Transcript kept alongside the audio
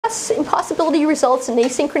discuss impossibility results in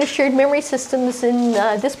asynchronous shared memory systems in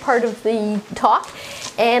this part of the talk.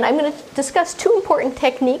 And I'm going to discuss two important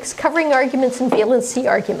techniques, covering arguments and valency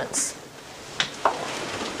arguments.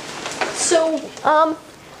 So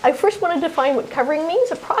I first want to define what covering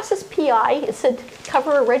means. A process PI is said to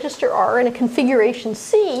cover a register R in a configuration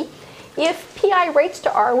C if PI writes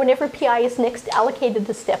to R whenever PI is next allocated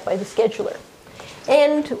a step by the scheduler.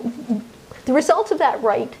 And the result of that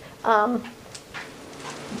write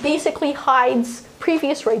basically hides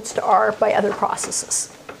previous writes to R by other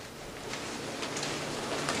processes.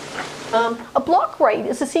 A block write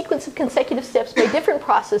is a sequence of consecutive steps by different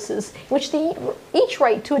processes in which each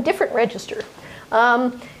write to a different register.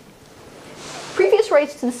 Previous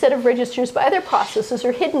writes to the set of registers by other processes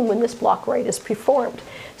are hidden when this block write is performed.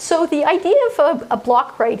 So the idea of a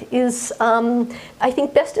block write is, I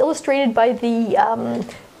think, best illustrated by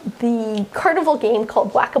the carnival game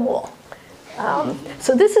called Whack-A-Mole.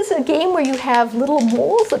 So this is a game where you have little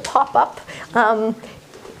moles that pop up on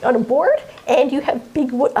a board, and you have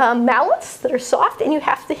big mallets that are soft, and you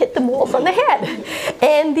have to hit the moles on the head.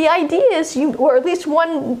 And the idea is, or at least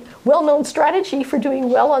one well-known strategy for doing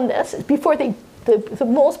well on this, is before the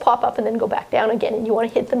moles pop up and then go back down again, and you want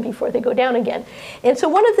to hit them before they go down again. And so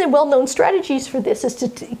one of the well-known strategies for this is to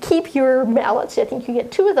keep your mallets, I think you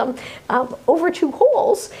get 2 of them, over 2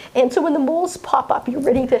 holes. And so when the moles pop up, you're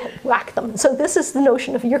ready to whack them. So this is the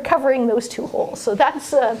notion of you're covering those 2 holes. So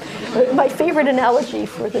that's my favorite analogy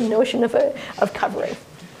for the notion of covering.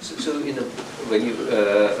 So when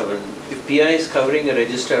if PI is covering a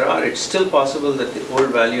register R, it's still possible that the old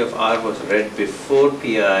value of R was read before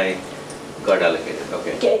PI got allocated.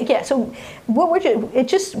 Okay. Yeah. So what we're doing,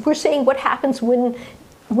 we're saying what happens when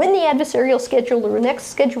the adversarial scheduler next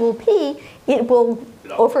schedule P, it will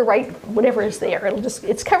overwrite whatever is there.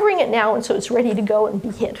 It's covering it now, and so it's ready to go and be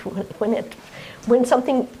hit when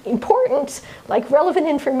something important, like relevant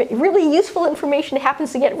information, really useful information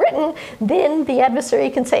happens to get written. Then the adversary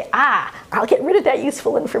can say, I'll get rid of that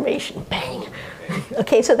useful information. Bang.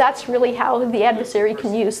 Okay. So that's really how the adversary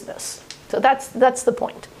can use this. So that's the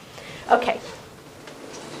point. Okay.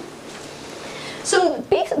 So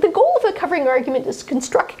the goal of a covering argument is to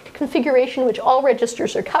construct a configuration in which all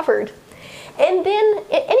registers are covered. And then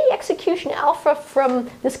any execution alpha from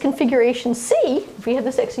this configuration C, if we have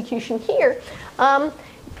this execution here,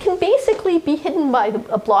 can basically be hidden by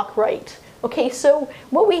a block write. Okay, so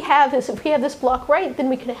what we have is if we have this block write, then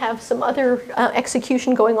we can have some other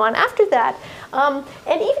execution going on after that. And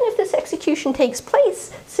even if this execution takes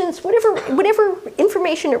place, since whatever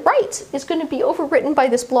information it writes is going to be overwritten by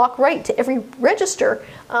this block write to every register,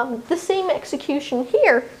 the same execution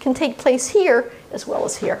here can take place here as well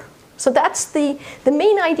as here. So that's the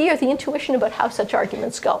main idea, the intuition about how such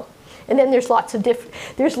arguments go. And then there's lots of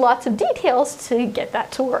details to get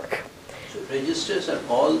that to work. Registers are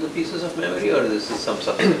all the pieces of memory, or this is some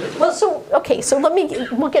subset? Well, so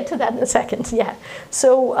we'll get to that in a second. Yeah.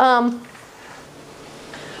 So, all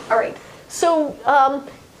right. So,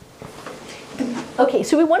 okay.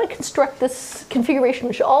 So we want to construct this configuration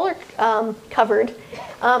which all are covered,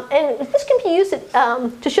 and this can be used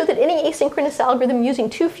to show that any asynchronous algorithm using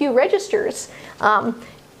too few registers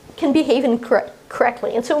can behave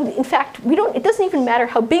correctly. And so, in fact, it doesn't even matter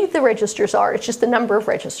how big the registers are. It's just the number of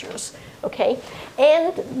registers. Okay,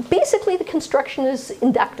 and basically the construction is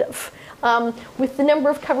inductive, with the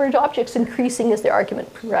number of covered objects increasing as the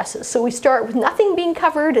argument progresses. So we start with nothing being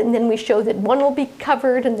covered, and then we show that 1 will be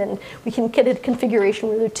covered, and then we can get a configuration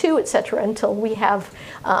where there are 2, etc., until we have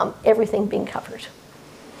everything being covered.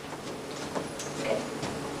 Okay.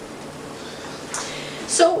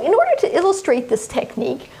 So in order to illustrate this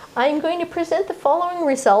technique, I'm going to present the following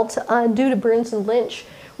result due to Burns and Lynch,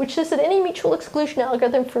 which says that any mutual exclusion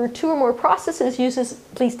algorithm for 2 or more processes uses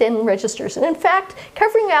at least n registers. And in fact,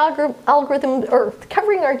 covering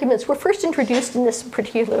arguments were first introduced in this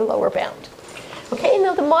particular lower bound. Okay,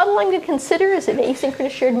 now the model I'm going to consider is an asynchronous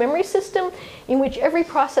shared memory system in which every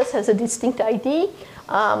process has a distinct ID.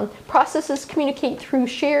 Processes communicate through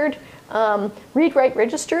shared read-write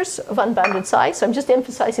registers of unbounded size. So I'm just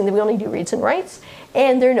emphasizing that we only do reads and writes,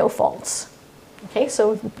 and there are no faults. Okay,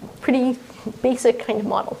 so pretty basic kind of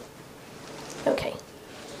model. Okay.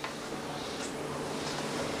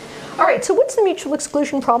 All right, so what's the mutual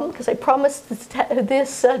exclusion problem? Because I promised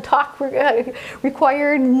this talk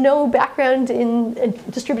required no background in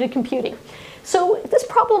distributed computing. So this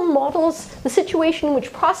problem models the situation in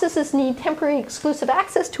which processes need temporary exclusive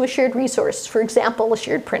access to a shared resource, for example, a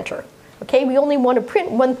shared printer. Okay, we only want to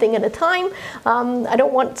print one thing at a time. I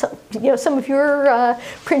don't want some of your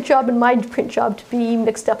print job and my print job to be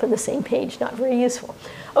mixed up in the same page. Not very useful.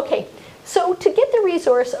 Okay, So to get the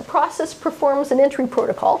resource, a process performs an entry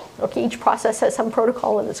protocol. Okay, each process has some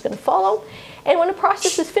protocol that it's going to follow. And when a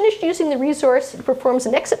process is finished using the resource, it performs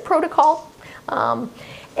an exit protocol.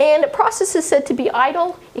 And a process is said to be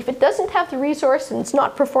idle if it doesn't have the resource and it's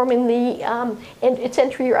not performing its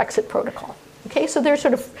entry or exit protocol. Okay, so there's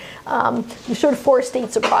sort of four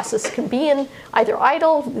states a process can be in: either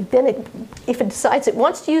idle, then if it decides it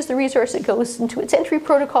wants to use the resource, it goes into its entry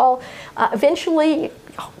protocol. Eventually,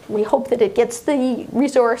 we hope that it gets the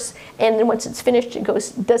resource, and then once it's finished, it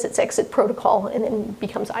does its exit protocol, and then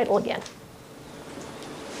becomes idle again.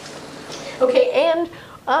 Okay, and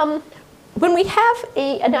when we have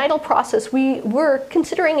an idle process, we're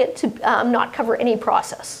considering it to not cover any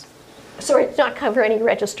process. Sorry, not cover any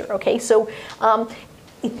register, okay? So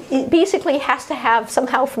it basically has to have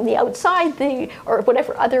somehow from the outside, or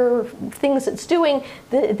whatever other things it's doing,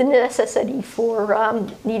 the necessity for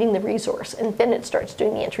needing the resource, and then it starts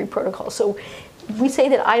doing the entry protocol. So we say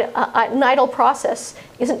that an idle process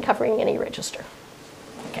isn't covering any register.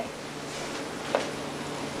 Okay.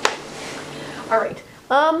 All right.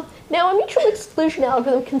 Now, a mutual exclusion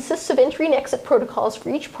algorithm consists of entry and exit protocols for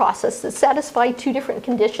each process that satisfy two different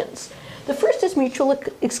conditions. The first is mutual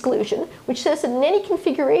exclusion, which says that in any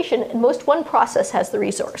configuration, at most one process has the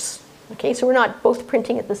resource. Okay, so we're not both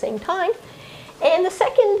printing at the same time. And the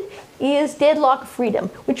second is deadlock freedom,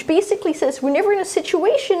 which basically says we're never in a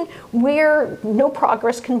situation where no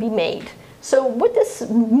progress can be made. So what this,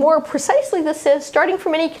 more precisely, this says, starting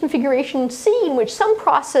from any configuration C in which some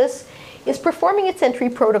process is performing its entry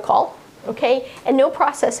protocol, okay, and no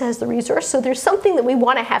process has the resource, so there's something that we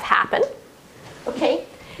want to have happen, okay?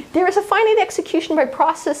 There is a finite execution by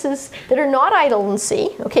processes that are not idle in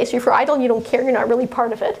C, okay, so if you're idle, you don't care, you're not really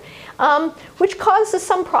part of it, which causes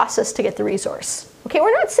some process to get the resource. Okay,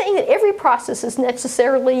 we're not saying that every process is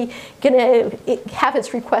necessarily going to have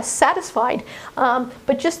its requests satisfied,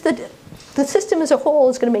 but just that the system as a whole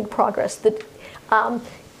is going to make progress. That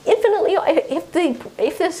infinitely,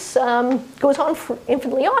 if this goes on for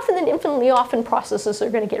infinitely often, then infinitely often processes are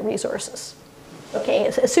going to get resources. Okay,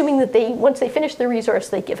 assuming that once they finish the resource,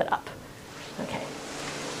 they give it up. Okay.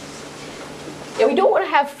 Yeah, we don't want to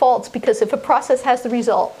have faults, because if a process has the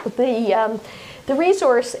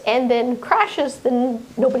resource and then crashes, then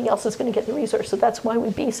nobody else is going to get the resource. So that's why we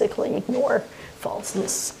basically ignore faults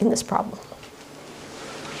in this problem.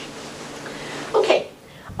 Okay.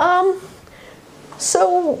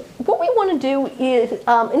 So what we want to do is,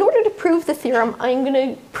 in order to prove the theorem, I'm going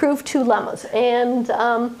to prove two lemmas. And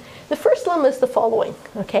the first lemma is the following.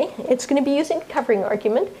 Okay, it's going to be using a covering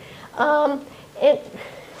argument.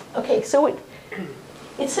 Okay, so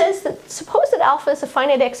it says that suppose that alpha is a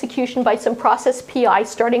finite execution by some process pi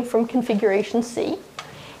starting from configuration C,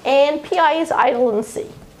 and pi is idle in C.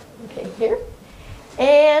 Okay, here,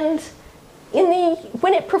 and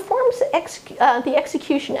when it performs the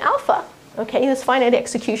execution alpha, okay, this finite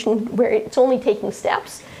execution where it's only taking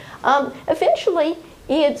steps, eventually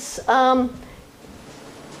it's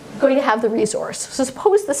going to have the resource. So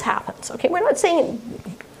suppose this happens. Okay, we're not saying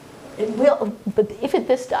it will, but if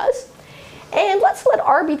this does, and let's let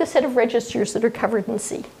R be the set of registers that are covered in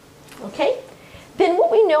C. Okay, then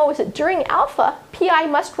what we know is that during alpha, pi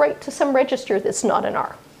must write to some register that's not in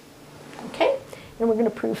R. Okay, and we're going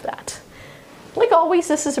to prove that. Like always,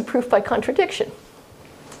 this is a proof by contradiction.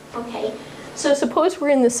 Okay, so suppose we're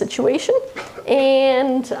in this situation,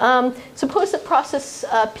 and suppose that process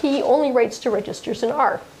P only writes to registers in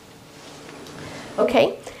R.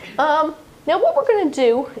 Okay, now what we're going to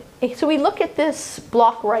do, so we look at this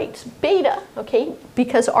block write beta, okay,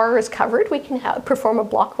 because R is covered, we can perform a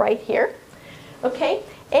block write here. Okay,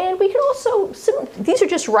 and we can also, these are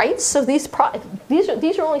just writes, so these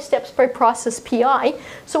are only steps by process PI.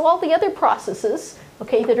 So all the other processes,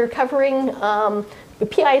 okay, that are covering,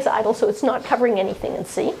 PI is idle, so it's not covering anything in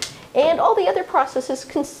C. And all the other processes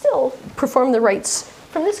can still perform the writes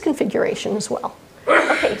from this configuration as well.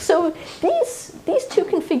 Okay, so these two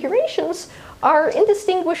configurations are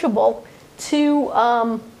indistinguishable to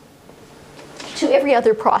every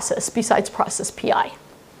other process besides process PI.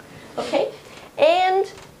 Okay,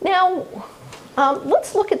 and now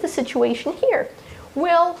let's look at the situation here.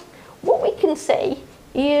 Well, what we can say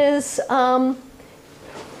is,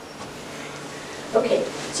 okay,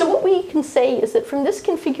 so what we can say is that from this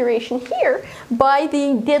configuration here, by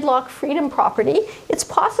the deadlock freedom property, it's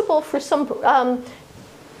possible for some,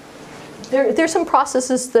 there's some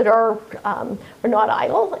processes that are not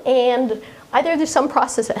idle, and either there's some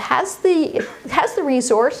process that has the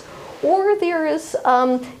resource, or there is,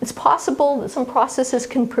 it's possible that some processes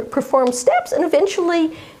can perform steps, and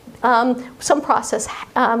eventually some process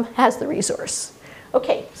has the resource.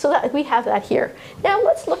 Okay, so that, we have that here. Now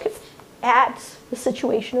let's look at the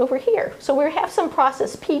situation over here. So we have some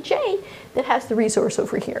process Pj that has the resource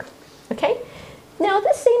over here. Okay? Now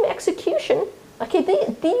this same execution, okay,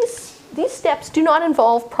 these steps do not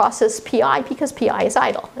involve process Pi because Pi is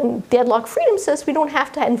idle. And deadlock freedom says we don't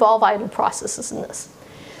have to involve idle processes in this.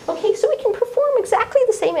 Okay, so we can perform exactly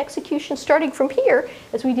the same execution starting from here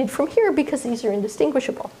as we did from here because these are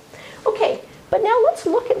indistinguishable. Okay, but now let's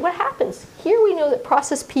look at what happens. Here we know that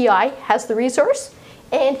process Pi has the resource,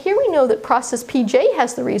 and here we know that process Pj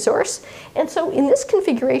has the resource. And so in this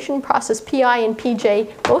configuration, process Pi and Pj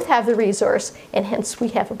both have the resource, and hence we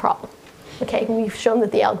have a problem. Okay, we've shown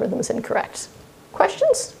that the algorithm is incorrect.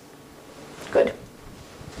 Questions? Good.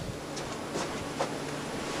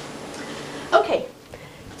 Okay,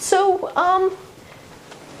 so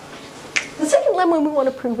the second lemma we want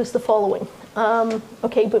to prove is the following.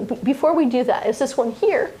 Okay, but before we do that, is this one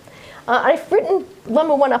here. I've written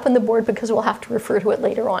lemma 1 up on the board because we'll have to refer to it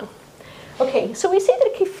later on. Okay, so we say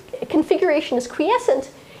that a configuration is quiescent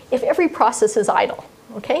if every process is idle.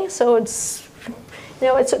 Okay, so it's, you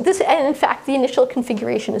know, it's this, and in fact, the initial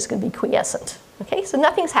configuration is going to be quiescent. Okay, so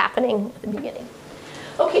nothing's happening at the beginning.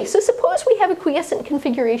 Okay, so suppose we have a quiescent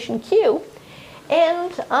configuration Q,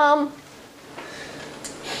 and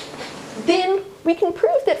then we can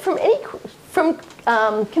prove that from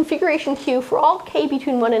configuration Q for all k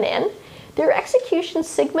between 1 and n, there are executions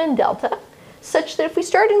sigma and delta, such that if we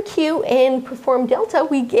start in Q and perform delta,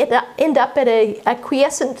 we end up at a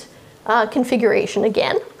quiescent configuration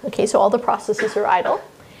again. Okay, so all the processes are idle.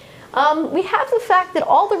 We have the fact that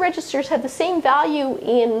all the registers have the same value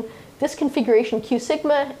in this configuration Q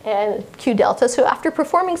sigma and Q delta. So after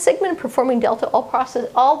performing sigma and performing delta,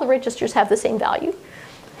 all the registers have the same value.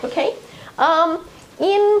 Okay.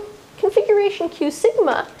 In configuration Q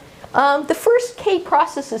sigma, the first k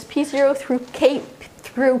processes, P0 through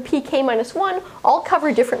Pk minus 1, all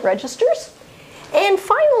cover different registers. And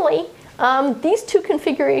finally, these two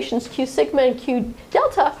configurations, Q sigma and Q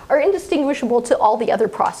delta, are indistinguishable to all the other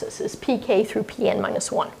processes, Pk through Pn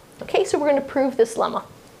minus 1. Okay, so we're going to prove this lemma.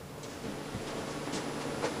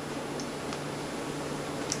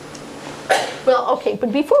 Well, okay,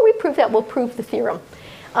 but before we prove that, we'll prove the theorem.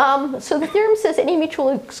 So the theorem says any mutual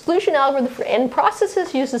exclusion algorithm for n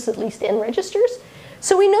processes uses at least n registers.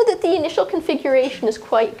 So we know that the initial configuration is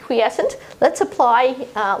quite quiescent. Let's apply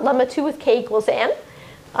lemma 2 with k equals n.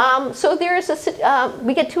 So there's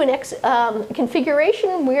we get to an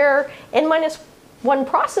configuration where n minus 1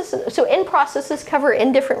 processes, so n processes cover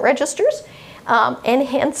n different registers, and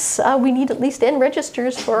hence we need at least n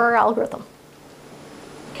registers for our algorithm.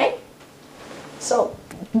 Okay? So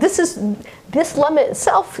this lemma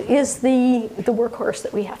itself is the workhorse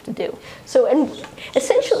that we have to do. So, and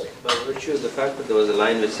essentially, by virtue of the fact that there was a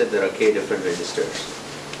line which said there are k different registers.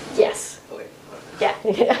 Yes. Okay.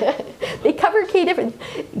 Yeah. They cover k different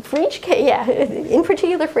for each k. Yeah. In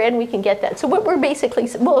particular for n, we can get that. So what we're basically,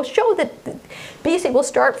 we'll show that basically we'll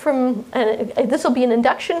start from this will be an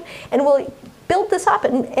induction, and we'll build this up,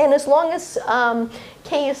 and as long as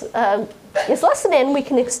k is less than n, we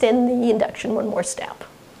can extend the induction one more step.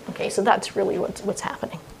 Okay, so that's really what's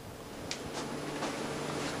happening.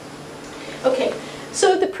 Okay,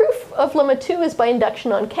 so the proof of lemma 2 is by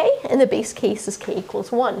induction on k, and the base case is k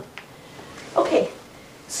equals 1. Okay,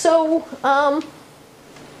 so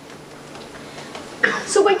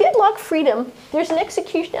so by deadlock freedom, there's an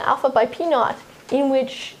execution alpha by p naught in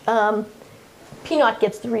which P naught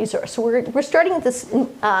gets the resource. So we're starting with this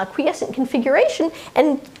quiescent configuration,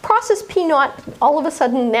 and process P naught all of a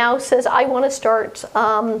sudden now says, I want to start,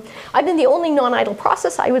 I'm in the only non-idle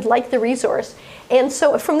process, I would like the resource. And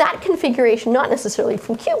so from that configuration, not necessarily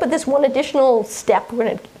from Q, but this one additional step when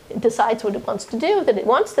it decides what it wants to do, that it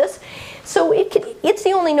wants this. So it's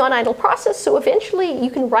the only non-idle process, so eventually you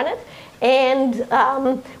can run it, and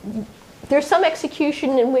there's some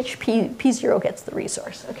execution in which P0 gets the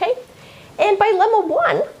resource, okay? And by lemma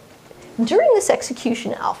 1, during this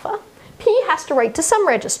execution alpha, P has to write to some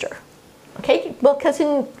register. Okay, well, because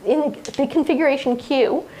in the configuration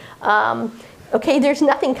Q, okay, there's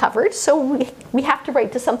nothing covered, so we have to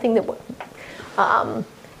write to something that,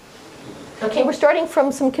 okay, we're starting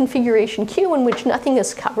from some configuration Q in which nothing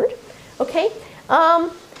is covered. Okay,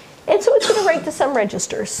 and so it's going to write to some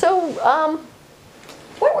register. So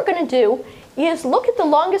what we're going to do is look at the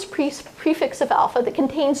longest prefix of alpha that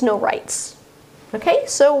contains no writes. Okay,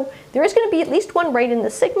 so there is going to be at least one write in the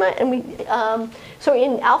sigma, and we so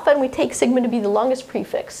in alpha, and we take sigma to be the longest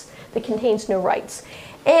prefix that contains no writes.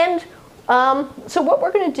 And so what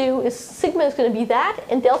we're going to do is sigma is going to be that,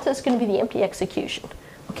 and delta is going to be the empty execution.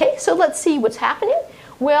 Okay, so let's see what's happening.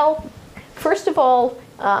 Well, first of all,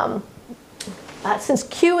 since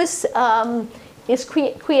Q is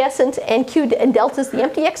quiescent and Q and delta is the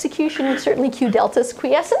empty execution, certainly Q delta is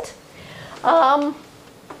quiescent.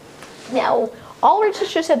 Now, all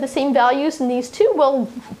registers have the same values in these two. Well,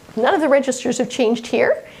 none of the registers have changed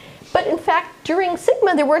here. But in fact, during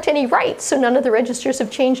sigma, there weren't any writes, so none of the registers have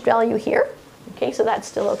changed value here. Okay, so that's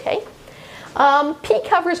still okay. P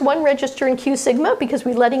covers one register in Q sigma because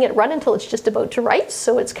we're letting it run until it's just about to write,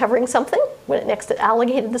 so it's covering something. When it next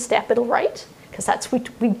allocated the step, it'll write, because that's we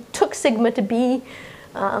took sigma to be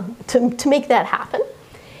to make that happen.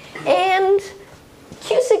 And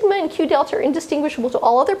Q sigma and Q delta are indistinguishable to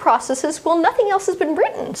all other processes. Well, nothing else has been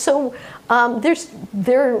written, so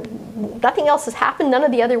nothing else has happened. None of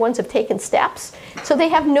the other ones have taken steps, so they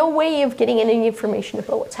have no way of getting any information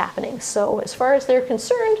about what's happening. So as far as they're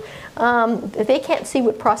concerned, they can't see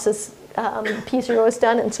what process P0 has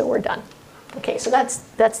done, and so we're done. Okay, so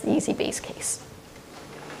that's the easy base case.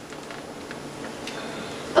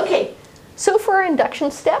 Okay, so for our induction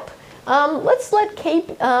step, let's let K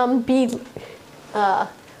be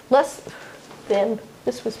less than,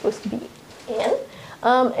 this was supposed to be N,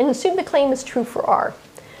 and assume the claim is true for R.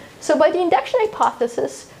 So by the induction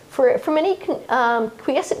hypothesis, from any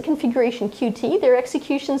quiescent configuration Qt, there are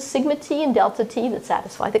executions sigma t and delta t that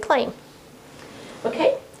satisfy the claim.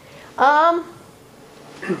 Okay?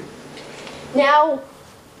 Now,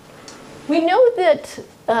 we know that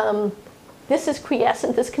this is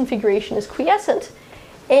quiescent, this configuration is quiescent,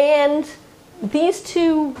 and these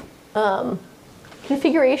two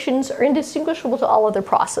configurations are indistinguishable to all other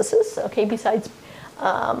processes, okay, besides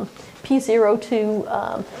P0 to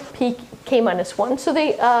Pk-1. So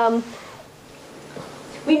they,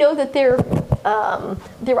 we know that they're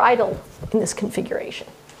idle in this configuration.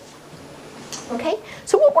 Okay,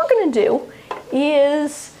 so what we're going to do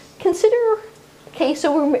is consider, okay,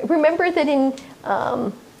 so remember that in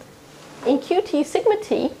Qt sigma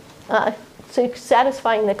t, so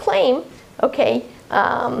satisfying the claim, okay,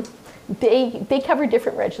 they cover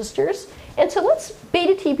different registers. And so let's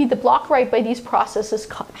beta t be the block write by these processes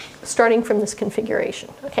starting from this configuration.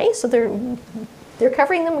 Okay, so they're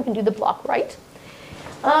covering them. We can do the block write.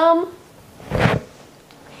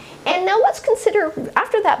 And now let's consider,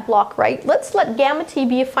 after that block write, let's let gamma t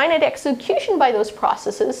be a finite execution by those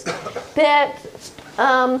processes that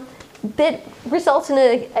results in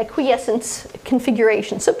a quiescent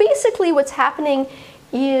configuration. So basically what's happening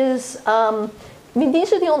is, I mean,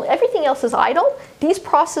 these are the only, everything else is idle. These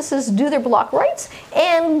processes do their block writes,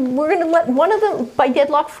 and we're going to let one of them, by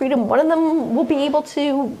deadlock freedom, one of them will be able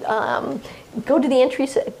to go to the entry,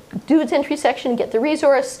 do its entry section, get the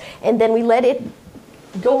resource, and then we let it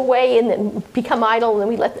go away and then become idle, and then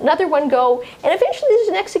we let another one go, and eventually there's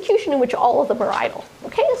an execution in which all of them are idle.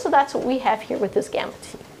 Okay, so that's what we have here with this gamma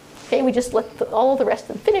t. Okay, we just let all of the rest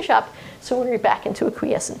of them finish up, so we're back into a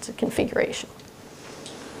quiescent configuration.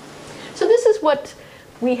 So this is what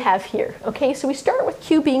we have here. Okay, so we start with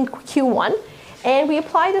Q being Q1, and we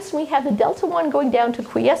apply this, and we have the delta 1 going down to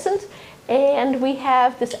quiescent, and we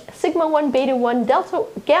have this sigma 1, beta 1, delta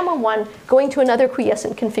gamma 1 going to another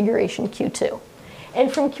quiescent configuration Q2.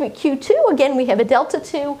 And from Q2, again, we have a delta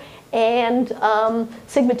 2 and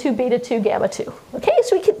sigma 2, beta 2, gamma 2. Okay,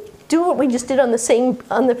 so we could do what we just did on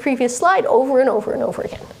the previous slide over and over and over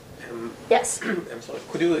again. Yes? I'm sorry.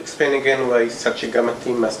 Could you explain again why such a gamma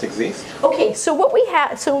t must exist? Okay, so what we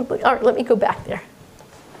have, so all right, let me go back there.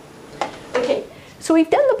 Okay, so we've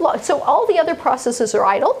done the block, so all the other processes are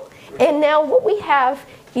idle, and now what we have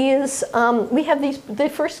is we have the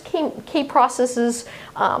first K processes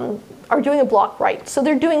are doing a block write, so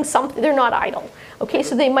they're doing something, they're not idle. Okay,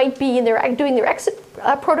 so they might be doing their exit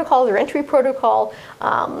protocol, their entry protocol.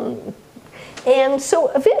 And so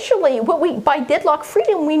eventually, by deadlock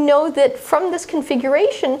freedom, we know that from this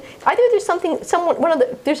configuration, either there's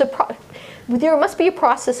there must be a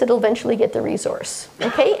process that'll eventually get the resource.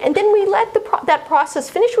 Okay, and then we let that process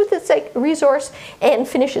finish with its resource and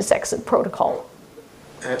finish its exit protocol.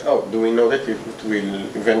 Do we know that it will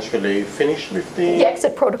eventually finish with the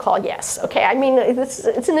exit protocol? Yes. Okay. I mean,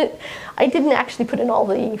 I didn't actually put in all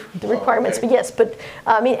the requirements, but yes. But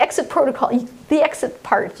I mean, exit protocol. The exit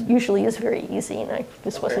part usually is very easy, and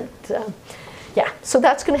this wasn't. Yeah. So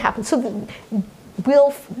that's going to happen. So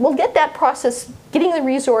we'll get that process getting the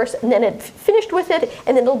resource, and then it finished with it,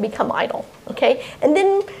 and then it'll become idle. Okay. And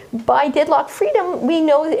then by deadlock freedom, we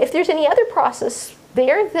know that if there's any other process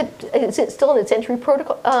there that is still in its entry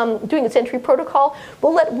protocol, doing its entry protocol,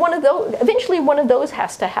 we'll let one of those, eventually one of those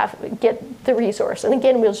has to get the resource. And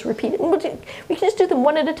again, we'll just repeat it. And we can just do them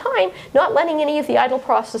one at a time, not letting any of the idle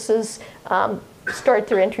processes start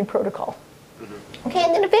their entry protocol. Mm-hmm. Okay,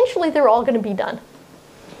 and then eventually they're all going to be done.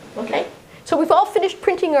 Okay, so we've all finished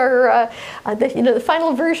printing our, the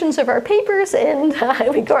final versions of our papers, and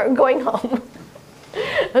we're going home.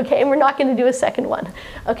 Okay, and we're not going to do a second one.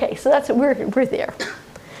 Okay, so that's we're there.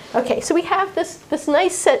 Okay, so we have this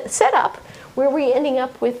nice setup where we're ending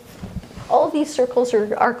up with all of these circles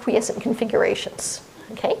are quiescent configurations.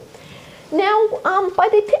 Okay, now by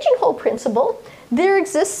the pigeonhole principle, there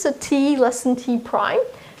exists a t less than t prime,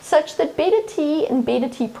 such that beta t and beta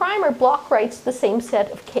t prime are block writes the same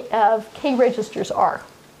set of k registers R.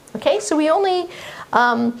 Okay, so we only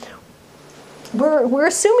we're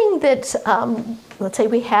assuming that let's say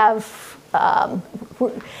we have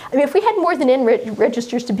if we had more than n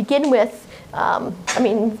registers to begin with,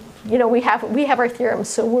 we have our theorems,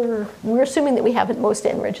 so we're assuming that we have at most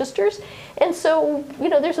n registers, and so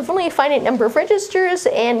there's only a finite number of registers,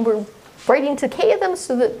 and we're writing to k of them,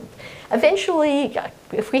 so that eventually,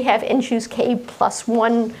 if we have n choose k plus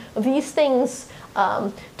one of these things,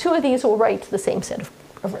 two of these will write to the same set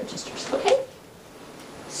of registers. Okay,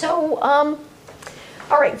 so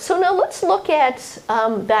all right, so now let's look at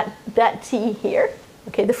that t here.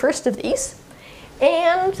 Okay, the first of these,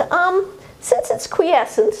 and since it's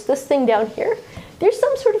quiescent, this thing down here, there's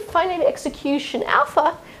some sort of finite execution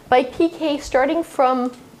alpha by pk starting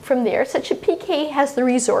from there, such that pk has the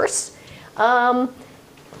resource at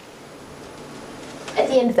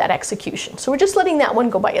the end of that execution. So we're just letting that one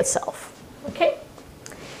go by itself. Okay.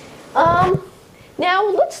 Now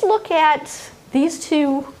let's look at these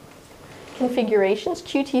two configurations,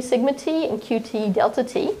 qt sigma t and qt delta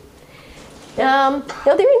t. Now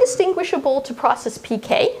they're indistinguishable to process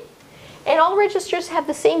pk, and all registers have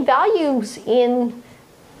the same values in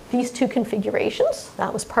these two configurations.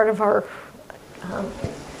 That was part of our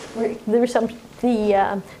there were some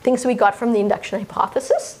things that we got from the induction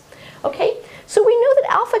hypothesis. Okay, so we know that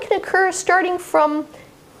alpha can occur starting from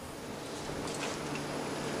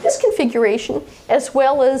this configuration as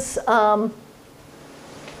well as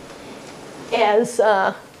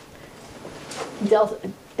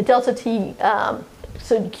delta t,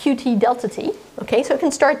 so qt delta t. Okay, so it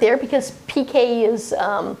can start there because pk is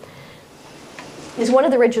one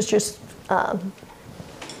of the registers.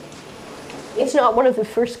 It's not one of the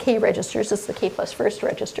first k registers, it's the k plus first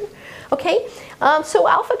register. Okay, so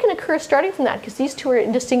alpha can occur starting from that because these two are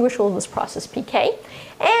indistinguishable in this process pk.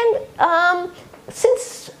 And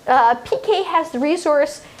since pk has the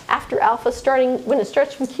resource after alpha when it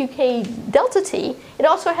starts from qk delta t, it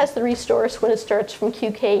also has the resource when it starts from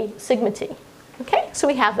qk sigma t. Okay, so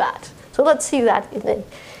we have that. So let's see that at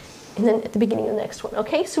the beginning of the next one.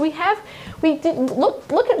 Okay, so we did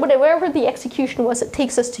look at whatever the execution was that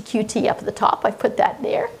takes us to qt up at the top. I've put that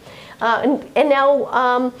there, and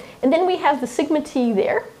then we have the sigma t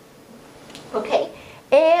there. Okay,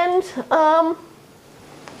 and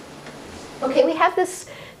okay, we have this,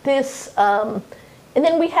 and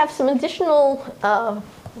then we have some additional.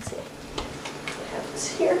 Let's see, I have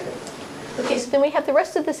this here. Okay, so then we have the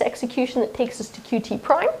rest of this execution that takes us to qt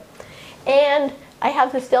prime, and I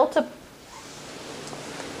have this delta,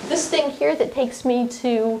 this thing here that takes me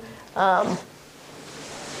to,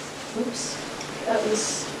 oops, that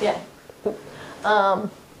was, yeah,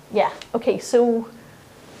 yeah, okay, so,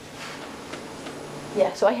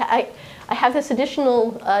 yeah, so I have this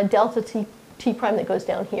additional delta t prime that goes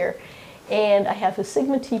down here, and I have a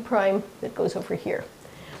sigma t prime that goes over here.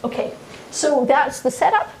 Okay, so that's the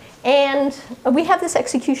setup, and we have this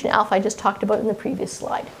execution alpha I just talked about in the previous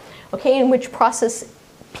slide. Okay, in which process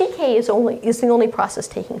pk is the only process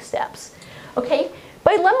taking steps. Okay,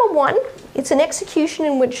 by lemma 1, it's an execution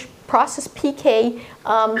in which process pk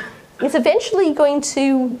is eventually going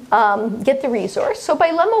to get the resource. So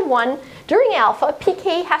by lemma 1, during alpha,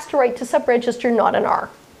 pk has to write to subregister not an R.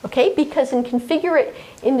 Okay, because in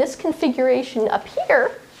this configuration up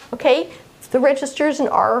here, okay, the registers in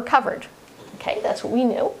R are covered. Okay, that's what we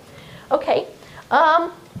knew. Okay.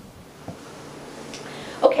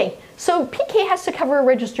 Okay, so pk has to cover a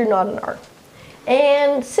register, not an R.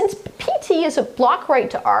 And since pt is a block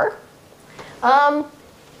write to R,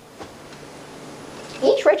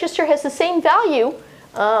 each register has the same value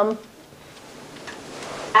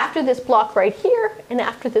after this block right here and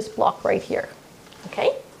after this block right here.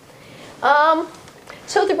 Okay?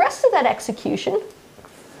 So the rest of that execution,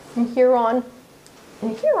 from here on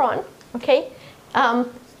and here on, okay,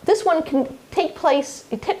 this one can take place,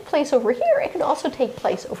 it took place over here, it can also take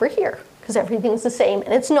place over here, because everything's the same,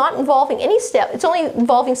 and it's not involving any step, it's only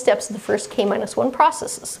involving steps of the first k-1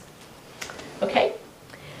 processes. Okay?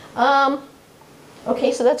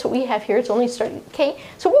 Okay, so that's what we have here, it's only starting, okay?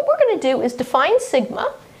 So what we're going to do is define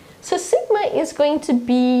sigma. So sigma is going to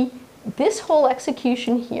be this whole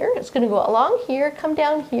execution here is going to go along here, come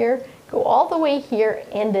down here, go all the way here,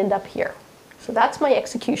 and end up here. So that's my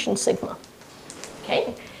execution sigma.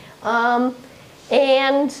 Okay,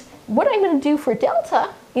 and what I'm going to do for delta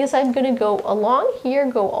is I'm going to go along here,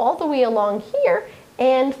 go all the way along here,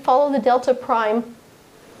 and follow the delta t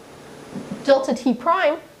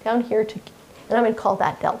prime down here to, and I'm going to call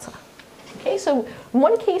that delta. Okay, so in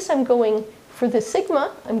one case I'm going for the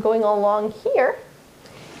sigma, I'm going along here,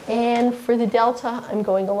 and for the delta, I'm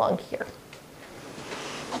going along here.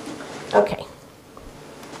 Okay.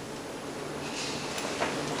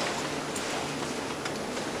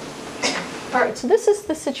 All right, so this is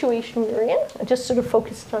the situation we're in. I just sort of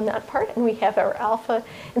focused on that part, and we have our alpha.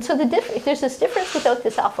 And so there's this difference without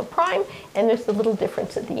this alpha prime, and there's the little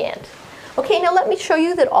difference at the end. Okay, now let me show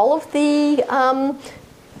you that all of the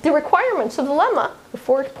requirements of the lemma, the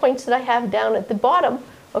 4 points that I have down at the bottom,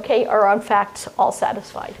 okay, are in fact all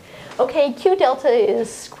satisfied. Okay, Q delta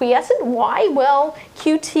is quiescent. Why? Well,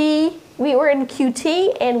 QT, we were in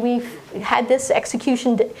QT, and we've had this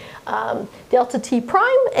execution delta t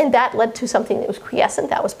prime, and that led to something that was quiescent.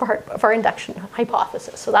 That was part of our induction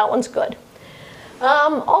hypothesis, so that one's good.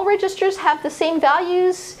 All registers have the same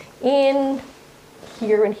values in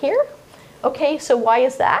here and here. Okay, so why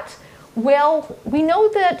is that? Well, we know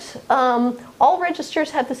that all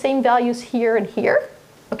registers have the same values here and here.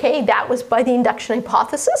 Okay, that was by the induction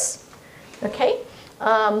hypothesis. Okay,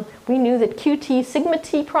 we knew that QT sigma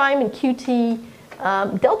t prime and QT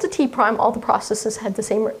delta t prime, all the processes had the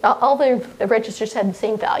same, all the registers had the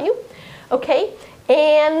same value. Okay,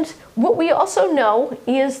 and what we also know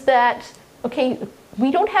is that, okay, we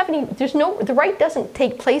don't have any, the write doesn't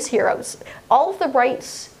take place here. All of the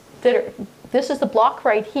writes that are, this is the block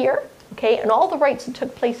right here, okay, and all the writes that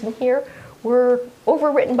took place in here were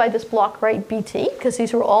overwritten by this block write BT, because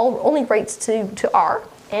these were all only writes to R,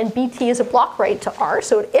 and BT is a block write to R,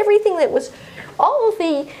 so everything that was, all of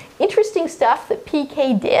the interesting stuff that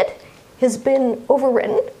PK did has been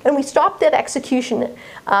overwritten, and we stopped that execution.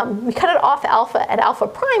 We cut it off alpha at alpha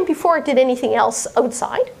prime before it did anything else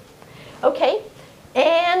outside. Okay,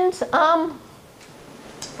 and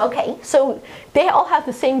okay, so they all have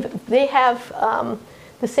the same. They have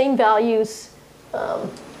the same values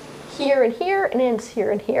here and here, and ends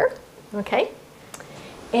here and here. Okay,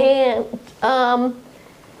 and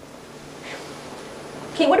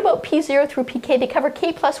okay, what about P0 through PK? They cover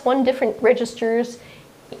K plus 1 different registers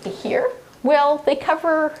here. Well, they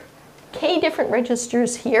cover K different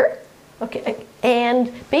registers here. Okay,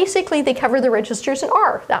 and basically they cover the registers in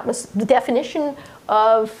R. That was the definition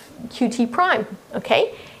of QT prime.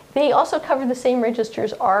 Okay, they also cover the same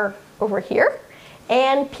registers R over here,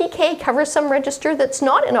 and PK covers some register that's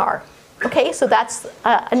not in R. Okay, so that's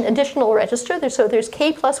an additional register. So there's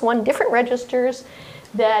K plus 1 different registers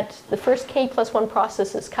that the first K plus 1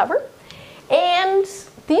 processes cover. And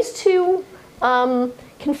these two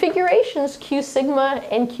configurations, Q sigma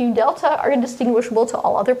and Q delta, are indistinguishable to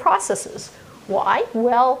all other processes. Why?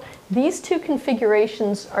 Well, these two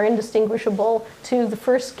configurations are indistinguishable to the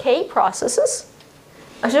first K processes,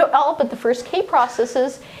 all but the first K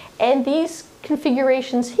processes, and these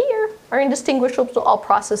configurations here are indistinguishable to all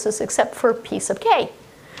processes except for P sub K.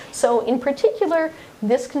 So in particular,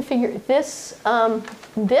 this and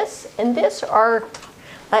this are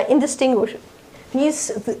indistinguishable.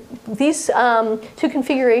 These two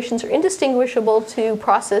configurations are indistinguishable to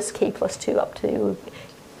process K plus 2 up to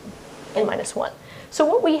n minus 1. So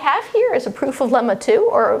what we have here is a proof of lemma 2,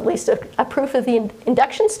 or at least a proof of the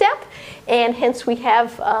induction step, and hence we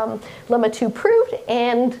have lemma 2 proved,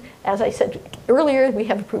 and as I said earlier, we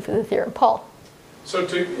have a proof of the theorem Paul. So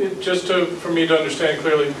for me to understand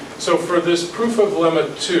clearly, so for this proof of lemma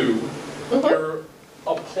 2, you're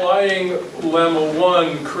applying lemma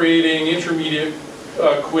 1, creating intermediate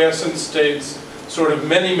quiescent states sort of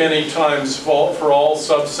many, many times for all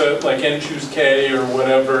subset, like n choose k or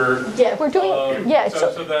whatever. Yeah, we're doing,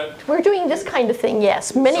 so that we're doing this kind of thing,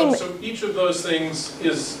 yes. So each of those things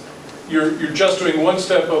is, you're just doing one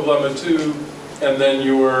step of lemma 2, and then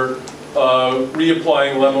you're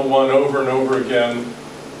reapplying lemma 1 over and over again.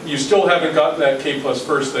 You still haven't gotten that K plus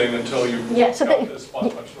first thing until you got this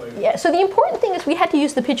spot much later. Yeah, so the important thing is we had to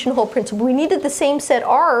use the pigeonhole principle. We needed the same set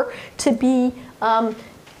R to be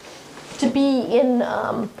in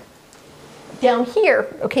down here.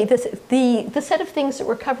 Okay, the set of things that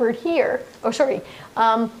were covered here,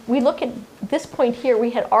 we look at this point here, we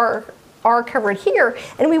had R covered here,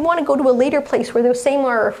 and we want to go to a later place where those same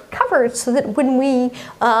R are covered, so that when we,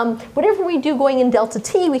 whatever we do going in delta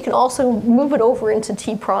t, we can also move it over into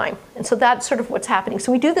t prime. And so that's sort of what's happening.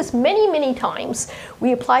 So we do this many, many times.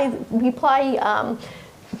 We apply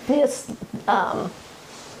this,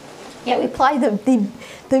 we apply the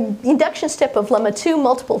induction step of lemma 2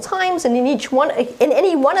 multiple times, and in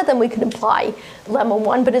any one of them we could apply lemma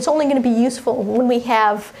 1, but it's only going to be useful when we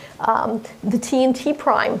have the t and t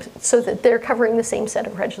prime so that they're covering the same set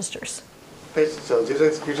of registers. So these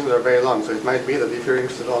executions are very long, so it might be that if you're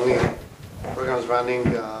interested only in programs running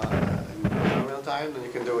in real time, then you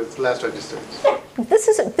can do it with less registers. Yeah, this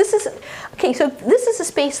is okay. So this is a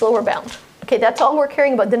space lower bound. Okay, that's all we're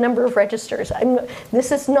caring about, the number of registers.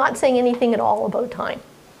 This is not saying anything at all about time.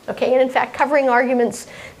 Okay, and in fact, covering arguments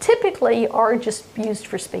typically are just used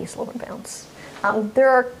for space lower bounds. There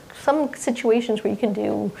are some situations where you can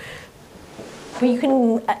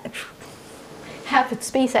have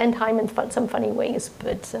space and time in some funny ways,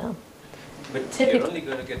 but you're only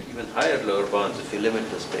going to get even higher lower bounds if you limit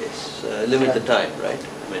the space, limit the time, right?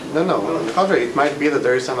 I mean, No, on the contrary, it might be that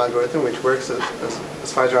there is some algorithm which works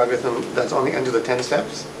as far as your algorithm that's only n to the 10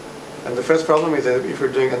 steps. And the first problem is that if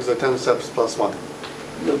you're doing n to the 10 steps plus 1.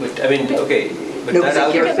 no, but I mean, okay, but No, that but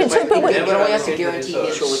algorithm wait, you never only have to allocate the guarantee resource.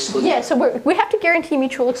 mutual exclusion. yeah, so we have to guarantee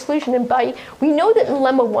mutual exclusion, and we know that in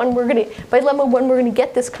lemma 1 we're going to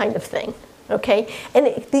get this kind of thing. Okay, and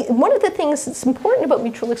one of the things that's important about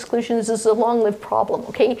mutual exclusion is a long-lived problem.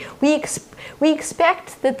 Okay, we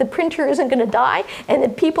expect that the printer isn't going to die, and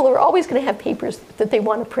that people are always going to have papers that they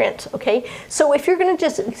want to print. Okay, so if you're going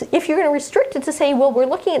to restrict it to say, well, we're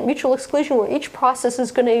looking at mutual exclusion where each process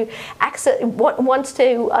is going to wants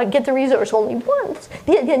to get the resource only once,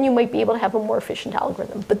 then you might be able to have a more efficient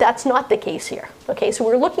algorithm. But that's not the case here. Okay, so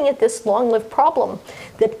we're looking at this long-lived problem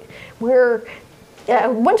that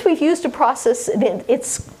once we've used a process,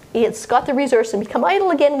 it's got the resource and become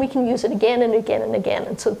idle again, we can use it again and again and again.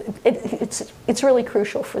 And so it's really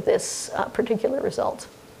crucial for this particular result.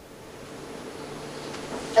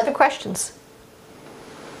 Other questions?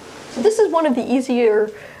 So this is one of the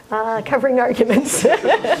easier covering arguments.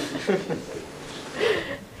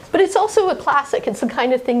 But it's also a classic. It's the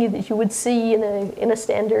kind of thing that you would see in a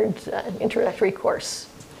standard introductory course.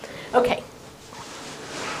 Okay.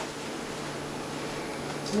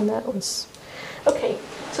 And that was, okay,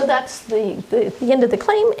 so that's the end of the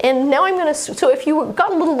claim. And now I'm going to, so if you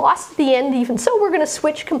got a little lost at the end, even so, we're going to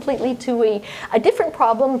switch completely to a different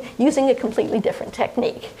problem using a completely different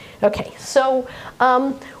technique. Okay, so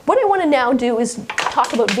what I want to now do is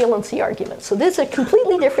talk about valency arguments. So this is a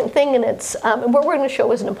completely different thing, and it's what we're going to show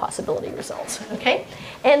is an impossibility result. Okay,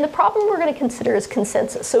 and the problem we're going to consider is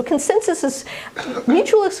consensus. So consensus is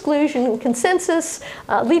mutual exclusion, consensus,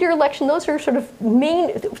 leader election. Those are sort of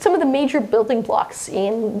some of the major building blocks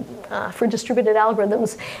for distributed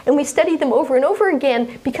algorithms, and we study them over and over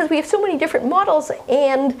again because we have so many different models,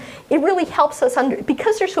 and it really helps us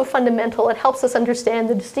because they're so fundamental. It helps us understand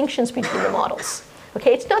the distinctions between the models.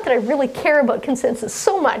 Okay, it's not that I really care about consensus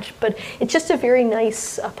so much, but it's just a very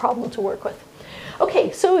nice problem to work with.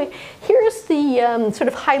 Okay, so here's the sort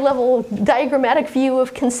of high-level diagrammatic view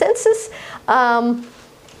of consensus. So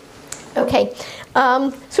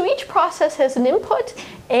each process has an input,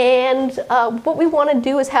 and what we want to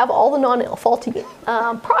do is have all the non-faulty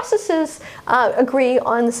processes agree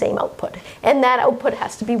on the same output, and that output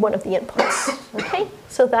has to be one of the inputs. Okay,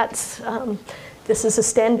 so that's this is a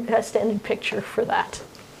standard picture for that.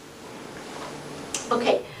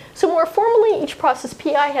 Okay, so more formally, each process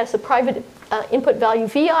PI has a private input value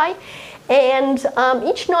VI, and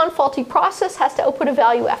each non-faulty process has to output a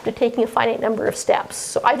value after taking a finite number of steps.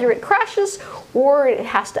 So either it crashes or it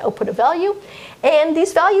has to output a value. And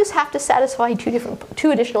these values have to satisfy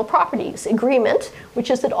two additional properties. Agreement, which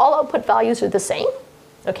is that all output values are the same.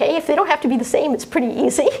 Okay, if they don't have to be the same, it's pretty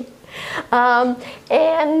easy.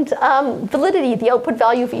 Validity, the output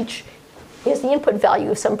value of each is the input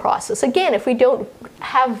value of some process. Again, if we don't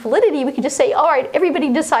have validity, we could just say, all right, everybody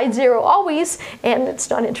decides 0 always, and it's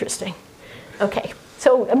not interesting. Okay,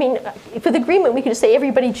 so I mean, with agreement, we could just say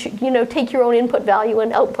everybody, take your own input value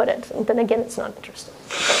and output it, and then again, it's not interesting.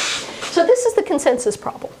 Okay. So this is the consensus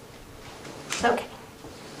problem. Okay.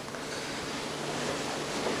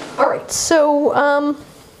 All right, so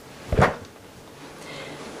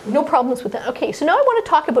no problems with that. Okay, so now I want to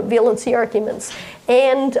talk about valency arguments.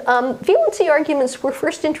 And valency arguments were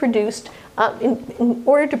first introduced in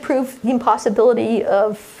order to prove the impossibility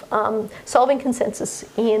of solving consensus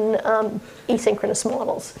in asynchronous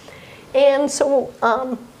models. And so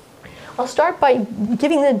I'll start by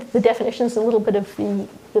giving the definitions and a little bit of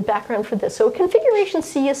the background for this. So a configuration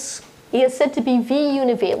C is said to be V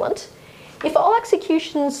univalent if all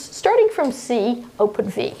executions starting from C output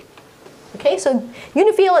V. Okay, so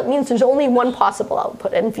univalent means there's only one possible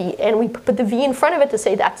output, and we put the V in front of it to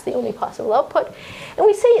say that's the only possible output. And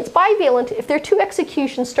we say it's bivalent if there are two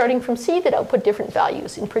executions starting from C that output different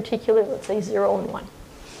values, in particular, let's say 0 and 1.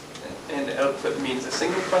 And output means a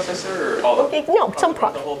single processor or all? Okay, no, some the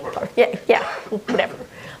whole program. Yeah, whatever.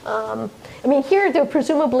 I mean, here there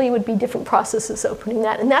presumably would be different processes opening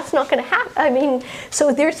that, and that's not going to happen. I mean,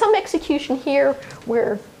 so there's some execution here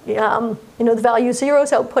where the value 0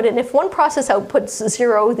 is output, and if one process outputs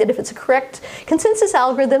 0, then if it's a correct consensus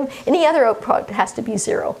algorithm, any other output has to be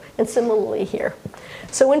 0, and similarly here.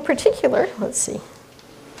 So in particular, let's see.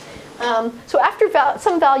 So after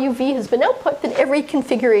some value V has been output, then every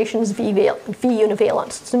configuration is V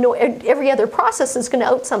univalent. So every other process is going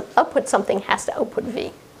to output something has to output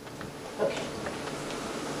V.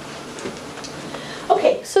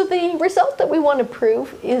 Okay, so the result that we want to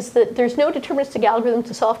prove is that there's no deterministic algorithm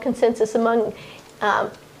to solve consensus among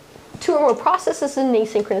two or more processes in an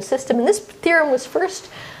asynchronous system. And this theorem was first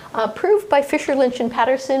proved by Fisher, Lynch, and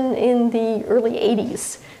Patterson in the early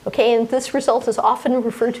 80s. Okay, and this result is often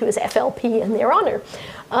referred to as FLP in their honor.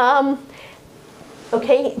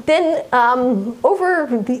 Okay, then over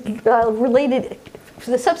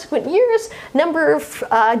the subsequent years, a number of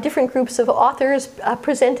different groups of authors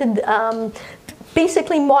presented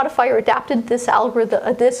basically modified or adapted this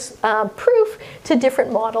algorithm, this proof to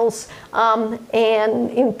different models, and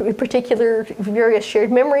in particular various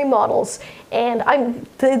shared memory models. And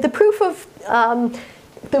the proof of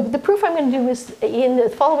the proof I'm going to do is in the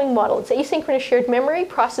following model. It's asynchronous shared memory.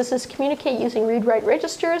 Processes communicate using read-write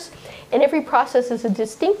registers, and every process is a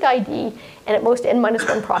distinct ID, and at most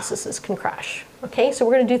n-1 processes can crash. Okay, so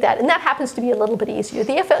we're going to do that, and that happens to be a little bit easier.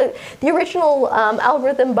 The original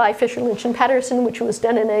algorithm by Fisher, Lynch, and Patterson, which was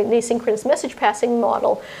done in an asynchronous message passing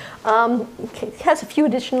model, has a few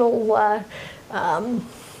additional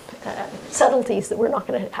subtleties that we're not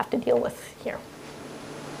going to have to deal with here.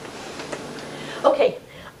 Okay.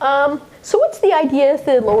 So what's the idea of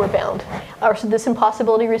the lower bound, or so this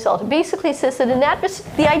impossibility result? It basically says that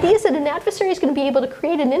the idea is that an adversary is going to be able to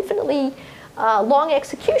create an infinitely long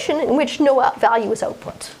execution in which no value is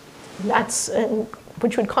output. That's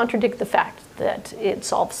which would contradict the fact that it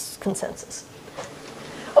solves consensus.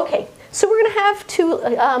 Okay, so we're going to have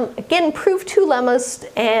to again prove two lemmas,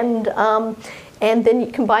 and then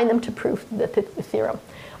you combine them to prove the theorem.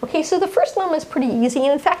 Okay, so the first lemma is pretty easy,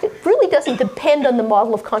 and in fact, it really doesn't depend on the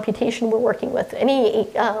model of computation we're working with. Any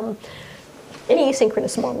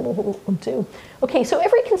asynchronous model will do. Okay, so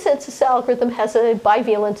every consensus algorithm has a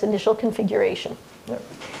bivalent initial configuration.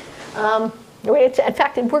 In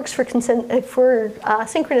fact, it works for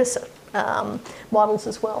synchronous models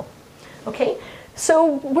as well. Okay,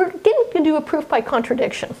 so we're again going to do a proof by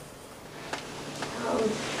contradiction.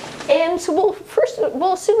 And so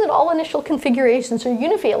we'll assume that all initial configurations are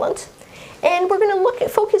univalent, and we're going to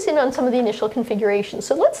focus in on some of the initial configurations.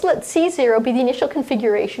 So let's let C0 be the initial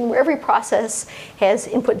configuration where every process has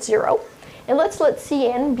input 0, and let's let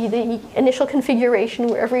Cn be the initial configuration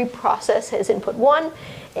where every process has input 1,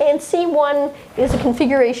 and C1 is a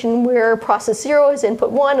configuration where process 0 has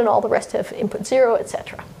input 1 and all the rest have input 0,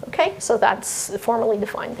 etc. Okay, so that's formally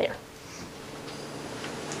defined there.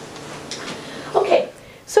 Okay.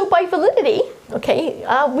 So by validity, okay,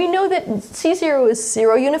 we know that C0 is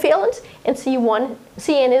 0 univalent and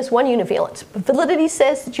Cn is 1 univalent. Validity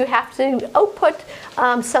says that you have to output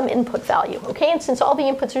some input value, okay? And since all the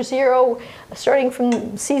inputs are 0, starting from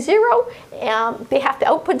C0, they have to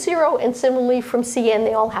output 0, and similarly from Cn,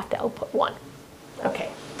 they all have to output 1. Okay.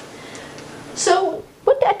 So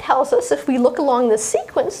what that tells us, if we look along this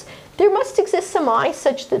sequence, there must exist some I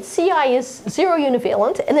such that Ci is 0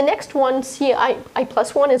 univalent, and the next one, Ci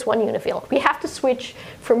plus 1, is 1 univalent. We have to switch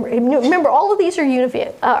from, remember, all of these are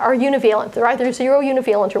univalent. They're either 0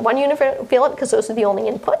 univalent or 1 univalent, because those are the only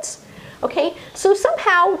inputs. Okay, so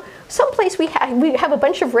somehow, someplace we have a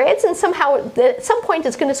bunch of reds, and somehow at some point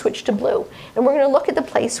it's going to switch to blue. And we're going to look at the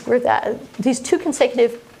place where these two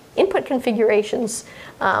consecutive input configurations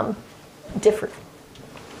differ.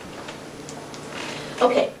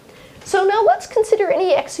 Okay. So now let's consider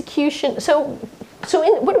any execution.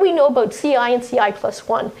 What do we know about Ci and Ci plus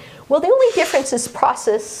 1? Well, the only difference is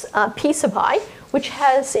process P sub I, which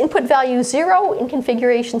has input value 0 in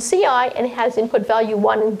configuration Ci, and it has input value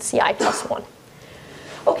 1 in Ci plus 1.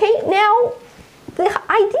 Okay, now the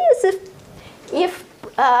idea is if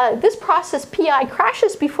this process Pi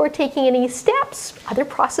crashes before taking any steps, other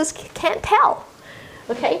process can't tell.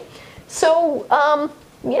 Okay, so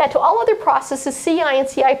yeah, to all other processes, Ci and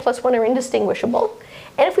Ci plus 1 are indistinguishable.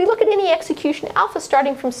 And if we look at any execution alpha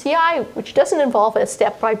starting from Ci, which doesn't involve a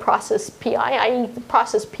step by process Pi, i.e. the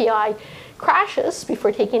process Pi crashes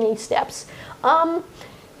before taking any steps,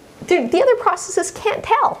 the other processes can't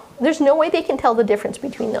tell. There's no way they can tell the difference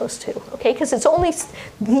between those two, okay? Because it's only,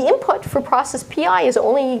 the input for process PI is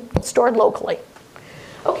only stored locally.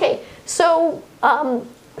 Okay, so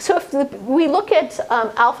if we look at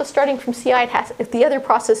alpha starting from CI, if the other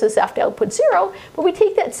processes have to output 0, but we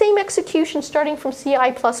take that same execution starting from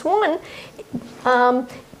CI plus 1,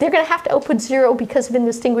 they're going to have to output 0 because of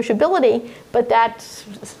indistinguishability, but that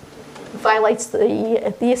violates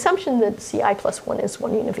the assumption that CI plus 1 is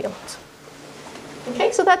 1 univalent.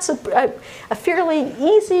 Okay, so that's a fairly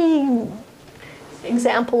easy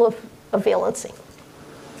example of valency.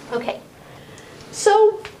 Okay,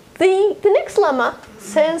 so the next lemma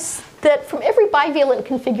says that from every bivalent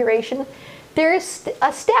configuration, there's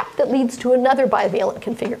a step that leads to another bivalent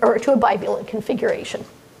to a bivalent configuration.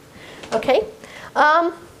 Okay,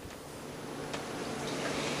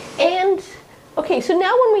 okay, so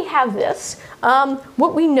now when we have this,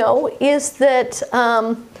 what we know is that,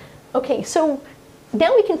 okay, so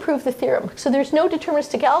now we can prove the theorem. So there's no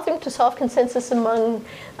deterministic algorithm to solve consensus among,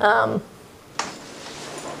 okay,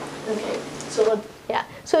 so yeah.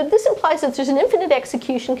 So this implies that there's an infinite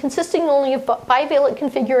execution consisting only of bivalent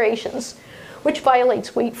configurations, which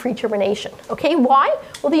violates weight-free termination. Okay, why?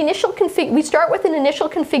 Well, the initial we start with an initial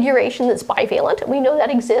configuration that's bivalent, and we know that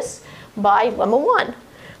exists by lemma 1.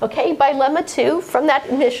 Okay, by lemma 2, from that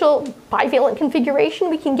initial bivalent configuration,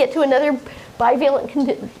 we can get to another bivalent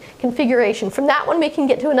configuration. From that one, we can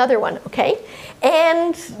get to another one, okay?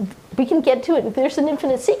 And we can get to it. There's an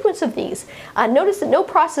infinite sequence of these. Notice that no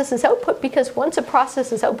process is output because once a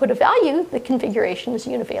process is output a value, the configuration is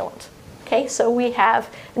univalent. Okay, so we have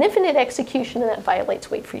an infinite execution and that violates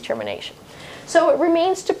weight-free termination. So it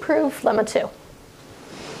remains to prove lemma 2.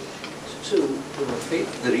 So,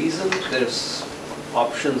 the reason there's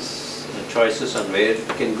options and choices on where it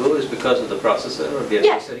can go is because of the processor or the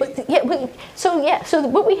adversary? So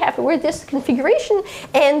what we have, we're this configuration,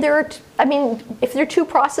 and there are, I mean, if there are two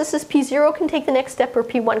processes, P0 can take the next step or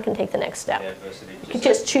P1 can take the next step. It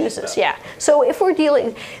just chooses, yeah. So if we're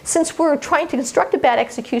dealing, since we're trying to construct a bad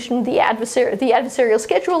execution, the adversarial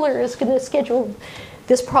scheduler is going to schedule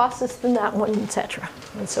this process, then that one, etc.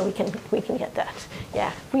 And so we can get that.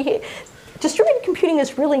 Yeah. Distributed computing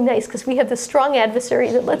is really nice because we have this strong adversary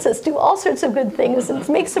that lets us do all sorts of good things and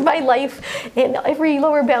makes my life and every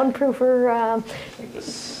lower bound prover happy.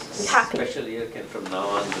 Special year can from now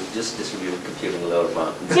on do just distributed computing lower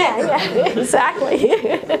bound. Yeah, exactly.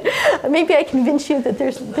 Maybe I convince you that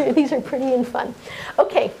these are pretty and fun.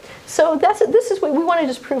 Okay, so this is what we want to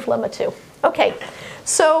just prove lemma 2. Okay,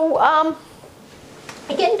 so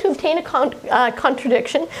again, to obtain a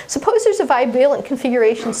contradiction, suppose there's a bivalent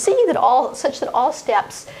configuration C such that all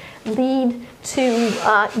steps lead to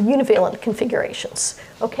univalent configurations.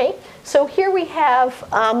 Okay, so here we have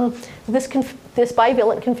this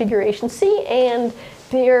bivalent configuration C, and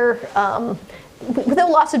they're without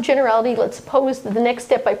loss of generality, let's suppose that the next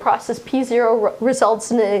step by process P0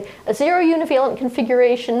 results in a 0 univalent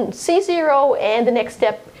configuration C0, and the next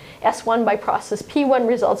step S1 by process P1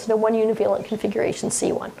 results in a 1 univalent configuration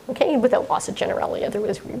C1, okay, without loss of generality,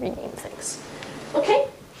 otherwise we rename things. Okay,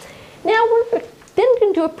 now we're then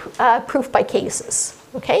going to do a proof by cases,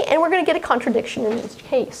 okay, and we're going to get a contradiction in each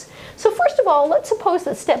case. So first of all, let's suppose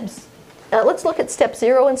that let's look at step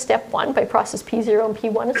 0 and step 1 by process P0 and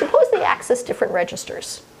P1, and suppose they access different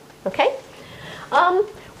registers, okay?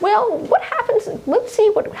 Well, what happens, let's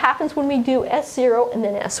see what happens when we do S0 and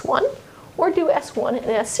then S1. Or do S1 and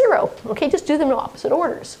S0. Okay, just do them in opposite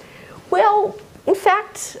orders. Well, in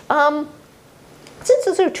fact, since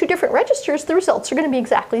those are two different registers, the results are going to be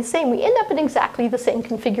exactly the same. We end up in exactly the same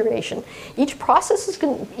configuration. Each process is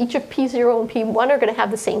each of P0 and P1 are going to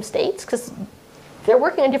have the same states because they're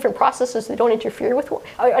working on different processes. They don't interfere with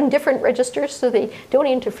on different registers, so they don't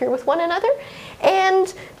interfere with one another.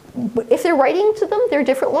 And if they're writing to them, they're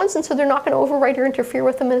different ones, and so they're not going to overwrite or interfere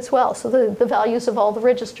with them as well. So the values of all the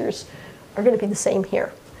registers are going to be the same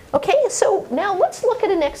here. Okay, so now let's look at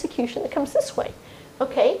an execution that comes this way.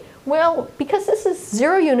 Okay, well, because this is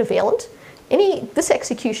 0 univalent, this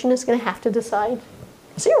execution is going to have to decide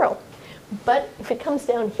 0. But if it comes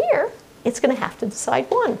down here, it's going to have to decide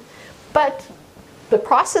 1. But the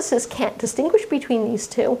processes can't distinguish between these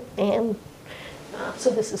two, and so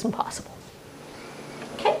this is impossible.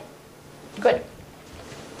 Okay, good.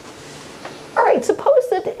 All right, suppose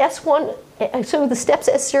that S1, so the steps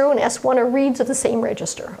S0 and S1 are reads of the same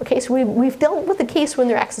register. Okay, so we've dealt with the case when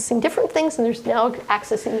they're accessing different things, and they're now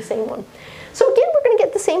accessing the same one. So again, we're going to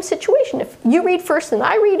get the same situation. If you read first and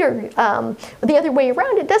I read, or the other way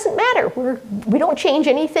around, it doesn't matter. We don't change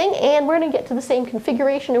anything, and we're going to get to the same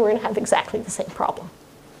configuration, and we're going to have exactly the same problem.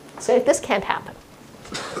 So this can't happen.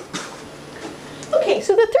 Okay,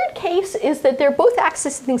 so the third case is that they're both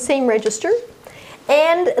accessing the same register,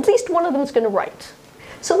 and at least one of them is going to write.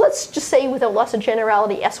 So let's just say, without loss of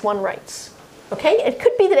generality, S1 writes. Okay, it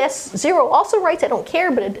could be that S0 also writes. I don't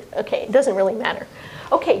care, but it doesn't really matter.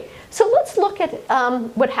 Okay, so let's look at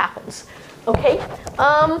what happens. Okay,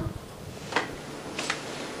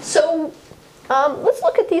 let's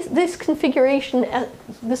look at this configuration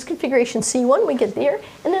C1. We get there,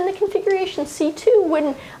 and then the configuration C2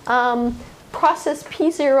 when process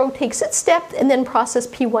P0 takes its step, and then process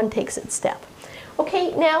P1 takes its step.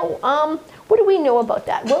 Okay, now what do we know about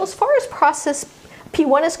that? Well, as far as process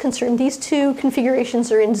P1 is concerned, these two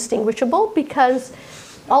configurations are indistinguishable because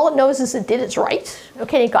all it knows is it did its write.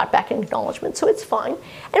 Okay, it got back an acknowledgement, so it's fine.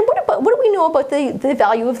 And what do we know about the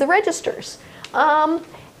value of the registers?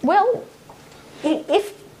 Well,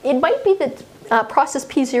 it might be that process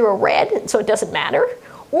P0 read, so it doesn't matter.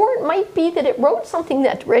 Or it might be that it wrote something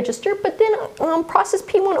that register, but then process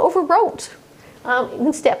P1 overwrote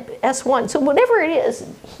in step S1. So whatever it is,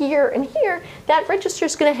 here and here, that register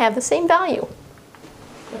is going to have the same value.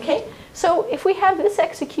 Okay, so if we have this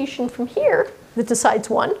execution from here that decides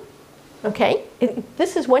 1, okay,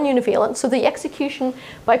 this is 1 univalent, so the execution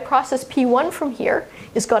by process P1 from here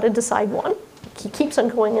is got to decide 1. It keeps on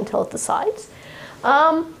going until it decides.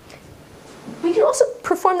 We can also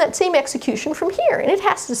perform that same execution from here, and it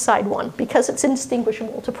has to decide 1 because it's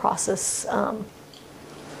indistinguishable to process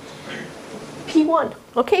P1.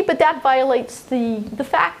 Okay, but that violates the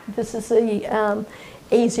fact that this is a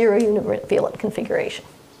 0 univalent configuration.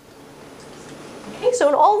 Okay, so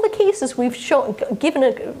in all the cases we've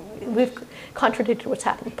we've contradicted what's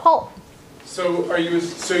happening. Paul. So you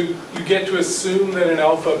get to assume that in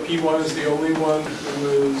alpha P1 is the only one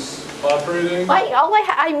who is operating?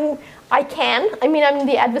 I can. I mean, I'm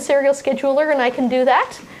the adversarial scheduler, and I can do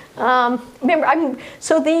that. Remember,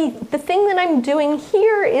 so the thing that I'm doing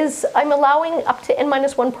here is I'm allowing up to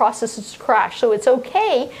n-1 processes to crash. So it's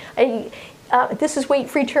okay. This is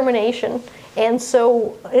wait-free termination. And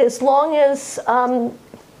so as long as,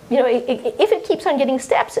 if it keeps on getting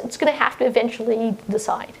steps, it's going to have to eventually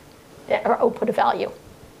decide or output a value.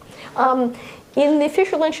 In the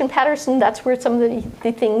Fisher-Lynch and Patterson, that's where some of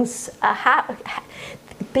the things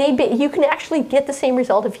you can actually get the same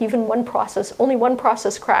result if even only one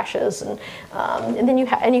process crashes, and then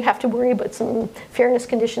you have to worry about some fairness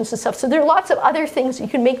conditions and stuff. So there are lots of other things you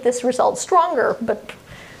can make this result stronger, but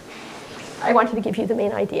I wanted to give you the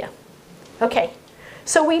main idea. Okay,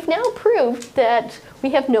 so we've now proved that we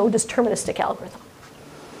have no deterministic algorithm.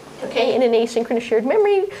 Okay, in an asynchronous shared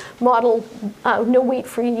memory model, no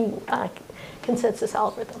wait-free consensus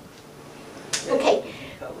algorithm. Okay.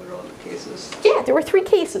 Cover all the cases. Yeah, there were 3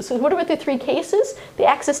 cases. So what about the 3 cases? They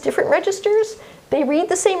access different registers. They read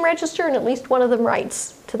the same register, and at least one of them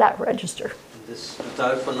writes to that register. This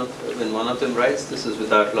without when one of them writes, this is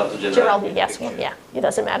without loss of generality. Yes, one, yeah. It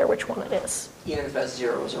doesn't matter which one it is. Even if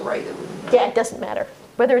S0 is a write, it wouldn't matter. Yeah, it doesn't matter.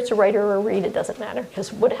 Whether it's a write or a read, it doesn't matter.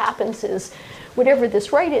 Because what happens is, whatever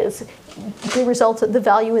this write is, the result of the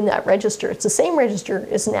value in that register, it's the same register,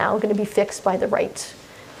 is now going to be fixed by the write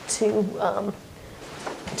to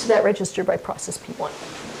that register by process P1.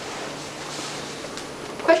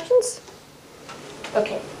 Questions?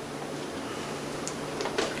 Okay.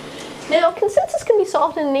 Now, consensus can be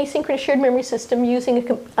solved in an asynchronous shared memory system using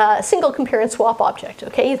a single compare and swap object.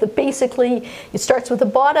 Okay, basically it starts with the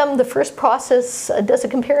bottom. The first process does a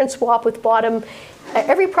compare and swap with bottom.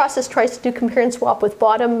 Every process tries to do compare and swap with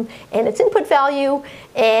bottom and its input value,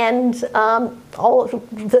 and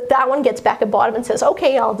that one gets back at bottom and says,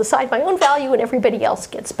 okay, I'll decide my own value, and everybody else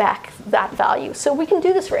gets back that value. So we can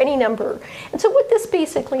do this for any number. And so what this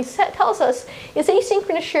basically tells us is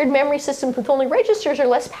asynchronous shared memory systems with only registers are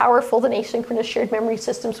less powerful than asynchronous shared memory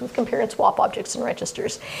systems with compare and swap objects and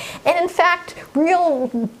registers. And in fact,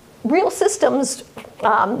 real systems,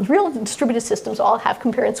 real distributed systems all have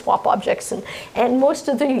compare and swap objects, and most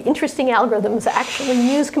of the interesting algorithms actually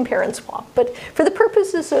use compare and swap. But for the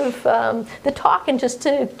purposes of the talk and just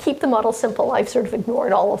to keep the model simple, I've sort of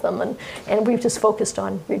ignored all of them, and we've just focused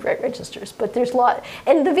on read-write registers. But there's a lot,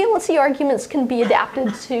 and the valency arguments can be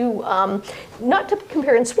adapted to, not to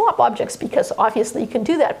compare and swap objects, because obviously you can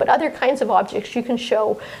do that, but other kinds of objects you can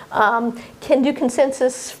show can do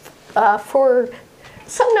consensus for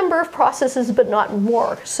some number of processes, but not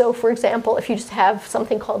more. So for example, if you just have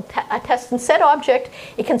something called a test and set object,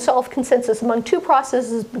 it can solve consensus among 2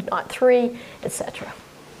 processes, but not 3, etc.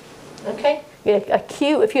 Okay? A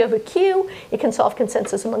queue, if you have a queue, it can solve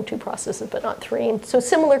consensus among 2 processes, but not 3. And so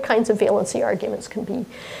similar kinds of valency arguments can be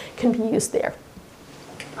used there.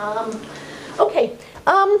 Okay.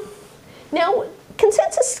 Now,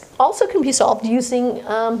 consensus also can be solved using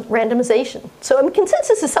randomization. So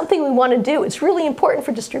consensus is something we want to do. It's really important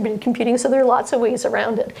for distributed computing, so there are lots of ways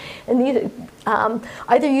around it. And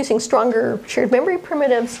either using stronger shared memory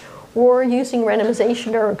primitives or using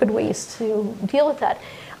randomization are good ways to deal with that.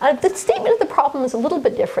 The statement of the problem is a little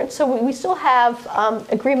bit different. So we still have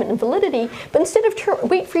agreement and validity, but instead of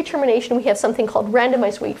weight-free termination, we have something called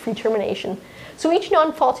randomized weight-free termination. So each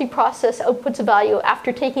non-faulty process outputs a value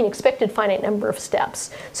after taking expected finite number of steps.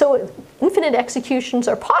 So infinite executions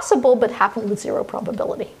are possible, but happen with 0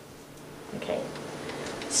 probability. Okay.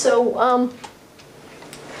 So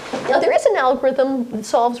now there is an algorithm that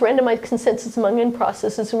solves randomized consensus among n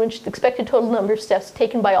processes in which the expected total number of steps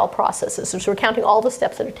taken by all processes, so we're counting all the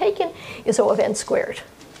steps that are taken, is O of n squared.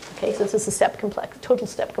 Okay, so this is the total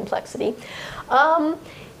step complexity.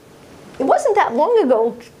 It wasn't that long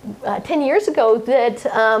ago, 10 years ago, that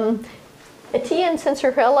Atiyah and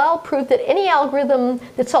Sensor-Hillel proved that any algorithm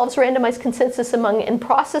that solves randomized consensus among n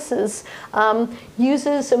processes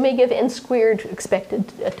uses omega of n squared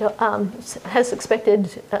expected, has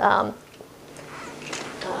expected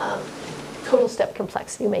total step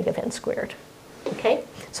complexity, omega of n squared. Okay,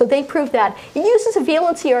 so they proved that. It uses a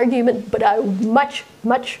valency argument, but a much,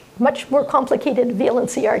 much, much more complicated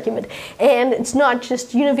valency argument. And it's not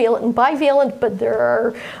just univalent and bivalent, but there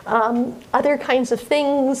are other kinds of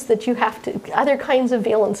things that you have to, other kinds of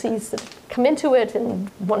valencies that come into it, and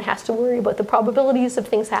one has to worry about the probabilities of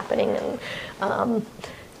things happening. And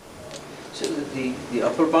so the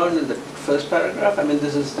upper bound in the first paragraph, I mean,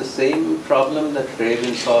 this is the same problem that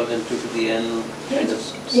Raven solved in 2 to the n kind of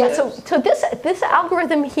steps. Yeah, so this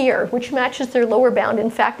algorithm here, which matches their lower bound, in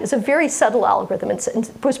fact, is a very subtle algorithm. It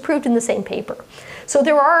was proved in the same paper. So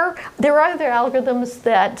there are other algorithms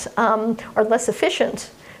that are less efficient,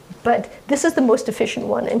 but this is the most efficient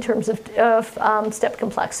one in terms of step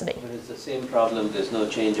complexity. But it's the same problem. There's no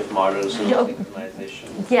change of models and no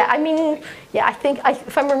synchronization. Yeah, I mean, yeah, I think,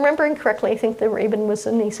 if I'm remembering correctly, I think the Raven was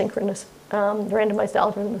an asynchronous randomized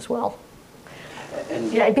algorithm as well.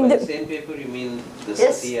 And yeah, I by mean the same paper, you mean the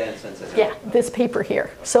Atiyah and Sensor-Hillel? Yeah, this paper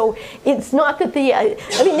here. So it's not that I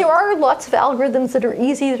mean, there are lots of algorithms that are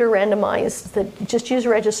easy to randomize that just use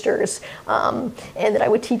registers, and that I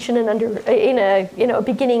would teach in a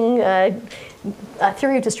beginning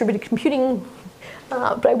theory of distributed computing,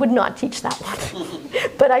 but I would not teach that one.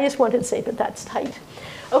 But I just wanted to say that that's tight.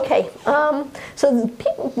 Okay, so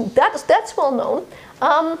that's well known.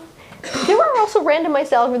 There are also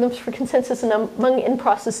randomized algorithms for consensus among n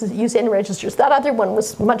processes that use n registers. That other one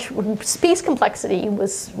was space complexity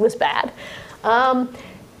was bad. And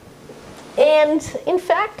in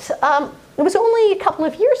fact, it was only a couple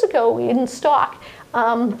of years ago in Stock,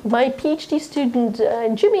 my PhD student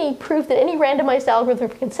Jimmy proved that any randomized algorithm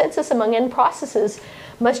for consensus among n processes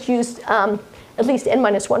must use at least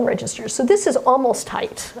n-1 registers. So this is almost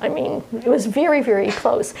tight. I mean, it was very, very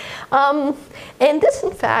close. And this,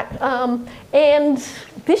 in fact, and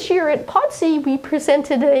this year at PODC, we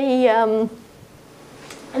presented an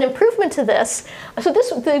improvement to this. So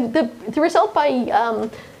the result by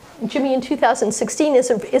Jimmy in 2016 is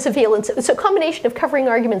a valency. It's a combination of covering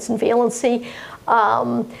arguments and valency.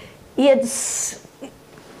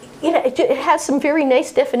 It has some very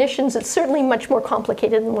nice definitions. It's certainly much more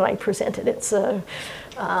complicated than what I presented. It's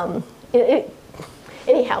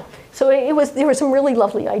anyhow. So there were some really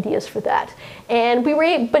lovely ideas for that, and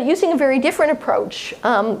but using a very different approach,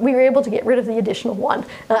 we were able to get rid of the additional one.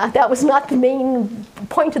 That was not the main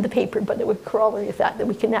point of the paper, but it would corollary of that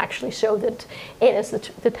we can actually show that n is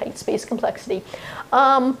the tight space complexity.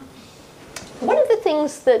 One of the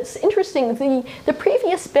things that's interesting, the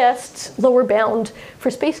previous best lower bound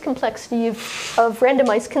for space complexity of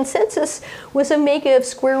randomized consensus was omega of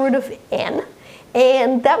square root of n.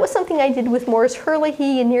 And that was something I did with Morris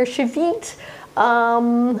Herlihy and Nir Shavit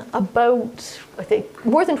about, I think,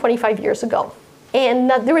 more than 25 years ago.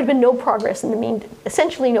 And there had been no progress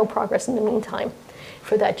essentially no progress in the meantime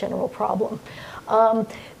for that general problem.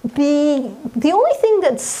 The only thing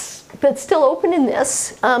that's still open in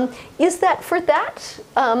this is that for that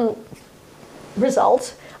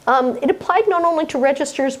result, it applied not only to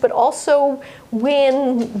registers, but also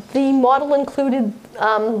when the model included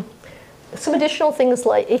some additional things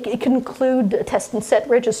like it can include test and set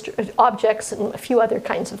register objects and a few other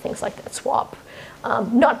kinds of things like that, swap.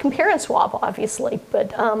 Not compare and swap, obviously,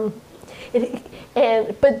 but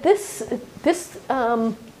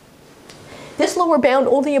this lower bound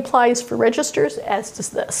only applies for registers, as does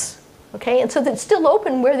this. Okay, and so that's still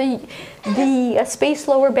open where the space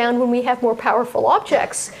lower bound, when we have more powerful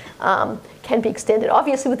objects, can be extended.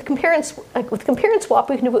 Obviously, with compare and swap,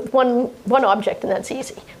 we can do it with one object, and that's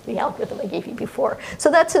easy. The algorithm I gave you before.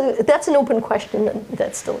 So that's an open question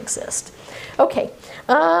that still exists. Okay. Is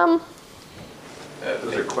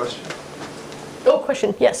there a question? Oh,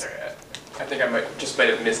 question. Yes. I think I might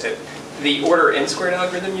have missed it. The order n squared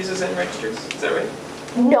algorithm uses n registers. Is that right?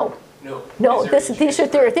 No. No. No. There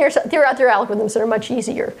are other algorithms that are much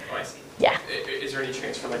easier. Oh, I see. Yeah. Is there any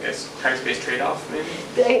chance for like a time-space trade-off, maybe?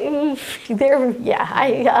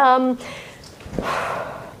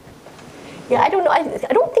 I don't know. I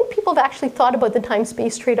don't think people have actually thought about the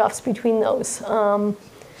time-space trade-offs between those.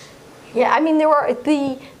 Yeah, I mean there are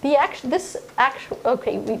this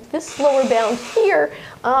lower bound here.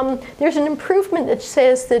 There's an improvement that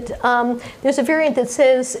says that there's a variant that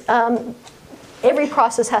says every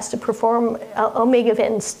process has to perform omega of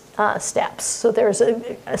n steps. So there's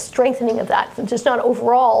a strengthening of that. Just not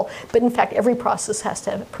overall, but in fact every process has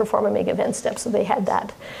to perform omega of n steps. So they had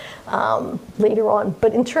that later on.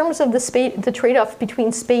 But in terms of the trade-off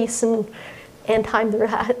between space and time, there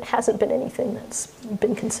hasn't been anything that's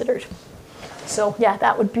been considered. So yeah,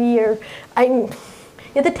 that would be the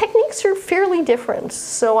techniques are fairly different.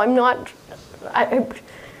 So I'm not.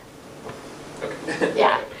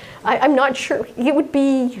 I'm not sure. It would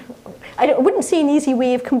be. I wouldn't see an easy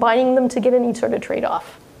way of combining them to get any sort of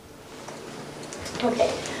trade-off.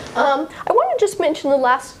 Okay. I want to just mention the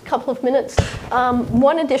last couple of minutes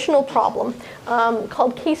one additional problem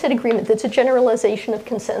called k-set agreement. That's a generalization of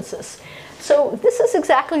consensus. So this is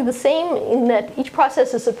exactly the same in that each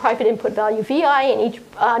process is a private input value vi, and each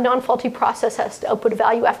non-faulty process has to output a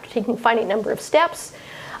value after taking a finite number of steps.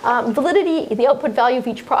 Validity, the output value of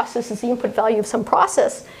each process is the input value of some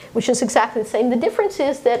process, which is exactly the same. The difference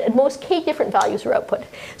is that at most k different values are output.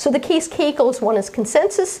 So the case k equals 1 is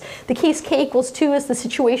consensus. The case k equals 2 is the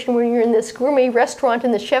situation where you're in this gourmet restaurant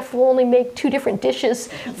and the chef will only make 2 different dishes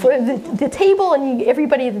for the table, and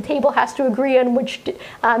everybody at the table has to agree on which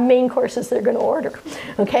main courses they're going to order.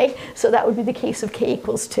 Okay, so that would be the case of k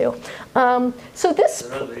equals 2. So this.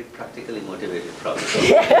 They're all very practically motivated problems.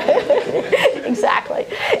 Exactly.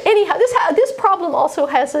 Anyhow, this problem also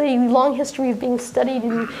has a long history of being studied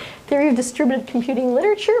in theory of distributed computing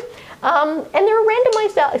literature. And there are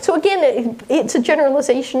randomized, so again, it's a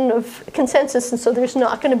generalization of consensus, and so there's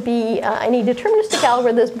not going to be any deterministic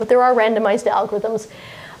algorithms, but there are randomized algorithms.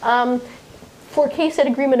 For k-set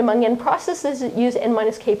agreement among n processes, it use n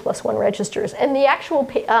minus k plus 1 registers. And the actual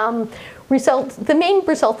result, the main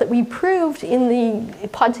result that we proved in the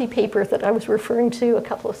Podsy paper that I was referring to a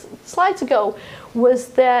couple of slides ago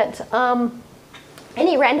was that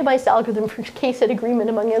any randomized algorithm for k-set agreement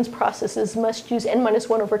among n processes must use n minus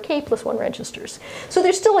 1 over k plus 1 registers. So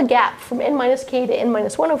there's still a gap from n minus k to n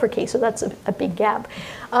minus 1 over k, so that's a big gap.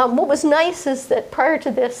 What was nice is that prior to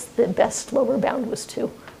this, the best lower bound was 2.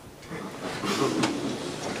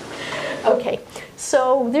 Okay,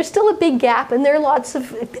 so there's still a big gap, and there are lots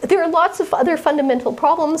of other fundamental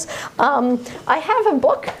problems. I have a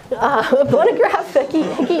book, a monograph.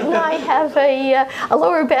 Hagit and I have a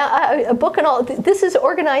book on all. This is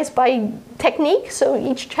organized by technique, so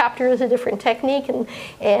each chapter is a different technique,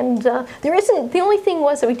 and there isn't. The only thing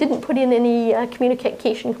was that we didn't put in any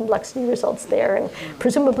communication complexity results there, and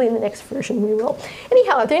presumably in the next version we will.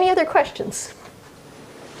 Anyhow, are there any other questions?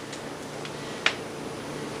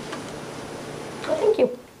 Well, thank you.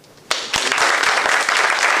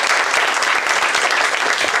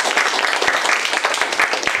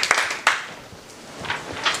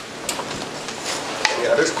 Any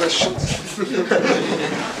other questions? So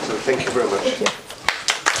thank you very much. Thank you.